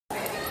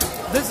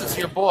This is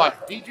your boy,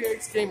 DJ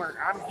X Gamer.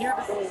 I'm here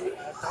today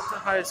at Delta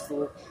High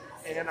School,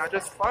 and I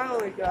just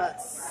finally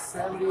got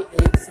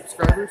 78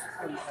 subscribers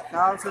and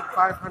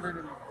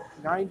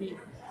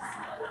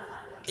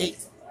 1,598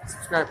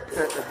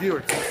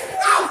 viewers.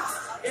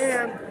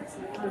 And,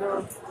 you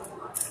know,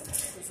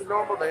 it's a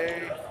normal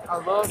day. I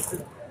love to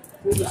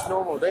do this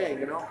normal day,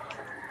 you know,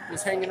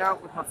 just hanging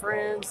out with my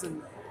friends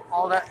and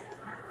all that,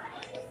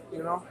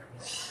 you know.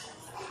 It's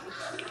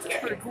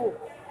pretty cool.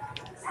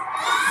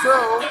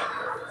 So,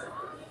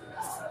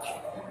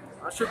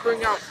 I should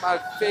bring out my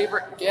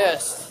favorite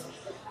guest.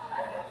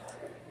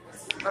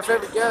 My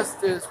favorite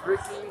guest is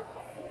Ricky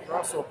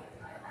Russell.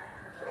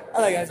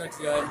 Hello guys, how's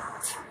it going?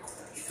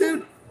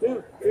 Dude.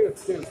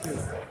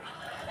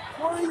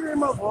 Why are you in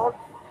my vlog?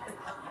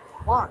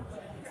 Why?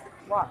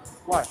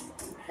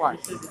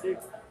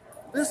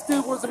 This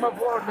dude was in my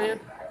vlog,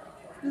 man.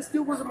 This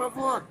dude was in my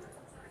vlog.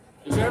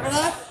 You sure about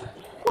that?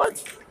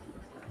 What?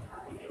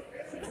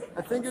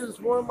 I think it is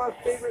one of my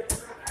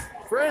favorite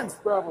friends,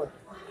 probably.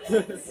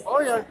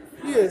 Oh yeah,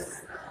 he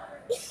is.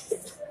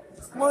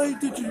 Why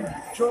did you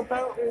jump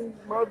out in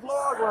my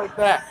vlog like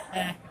that?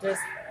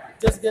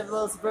 Just give a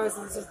little surprise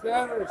to the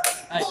subscribers.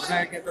 Hey, you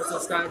gotta get the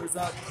subscribers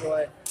up,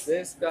 boy.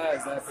 This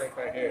guy's epic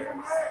right here.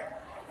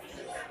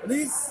 At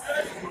least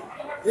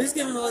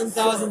give him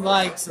 1,000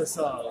 likes or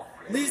so.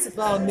 At least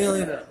about a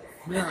million I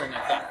think.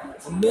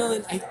 A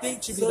million, I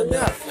think, should be the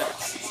max.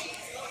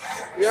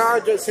 Yeah, I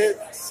just hit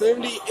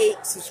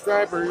 78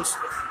 subscribers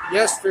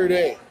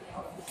yesterday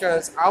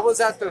because I was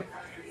at the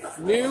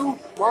new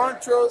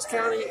Montrose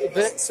County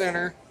Event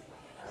Center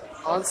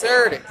on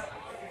Saturday.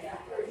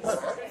 Wow.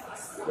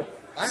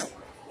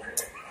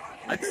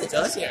 I think it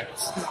does, yeah.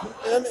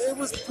 And it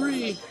was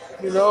pretty,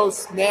 you know,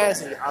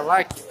 snazzy. I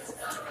liked it.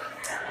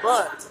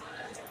 But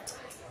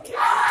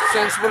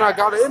since when I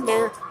got in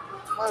there,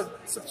 my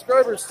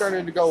subscribers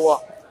started to go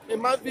up.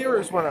 And my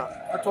viewers went up.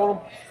 I told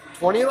them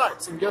 20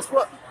 likes. And guess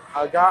what?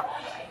 I got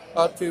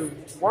up to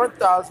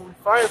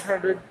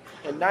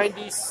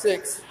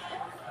 1,596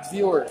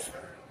 viewers.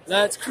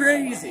 That's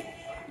crazy.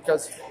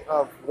 Because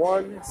of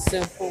one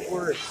simple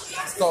word.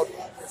 It's called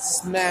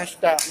smash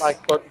that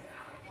like button.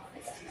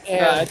 And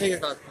Yeah, I think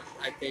it's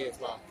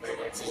about 3.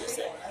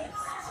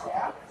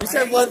 You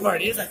said 1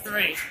 word, you said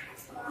 3.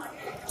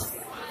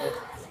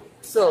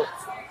 So,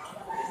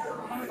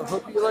 I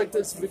hope you like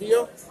this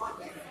video.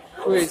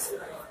 Please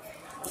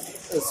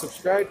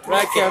subscribe to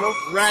my channel.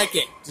 Rack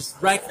it.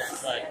 Just rack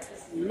that like.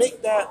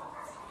 Make that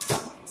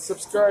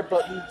subscribe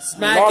button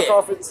Smack knock it.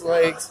 off its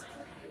legs,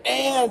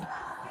 and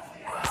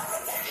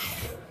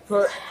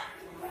put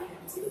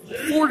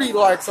 40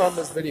 likes on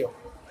this video.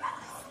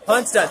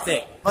 Punch that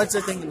thing. Punch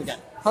that thing in the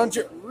gut. Punch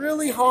it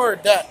really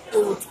hard that it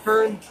will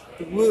turn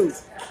blue.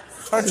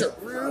 Punch it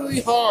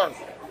really hard.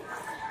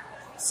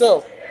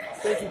 So,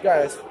 thank you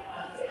guys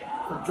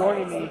for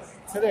joining me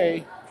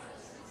today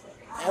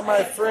and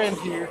my friend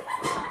here.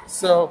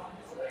 So,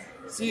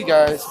 see you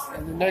guys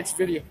in the next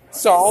video.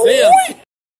 So, See ya.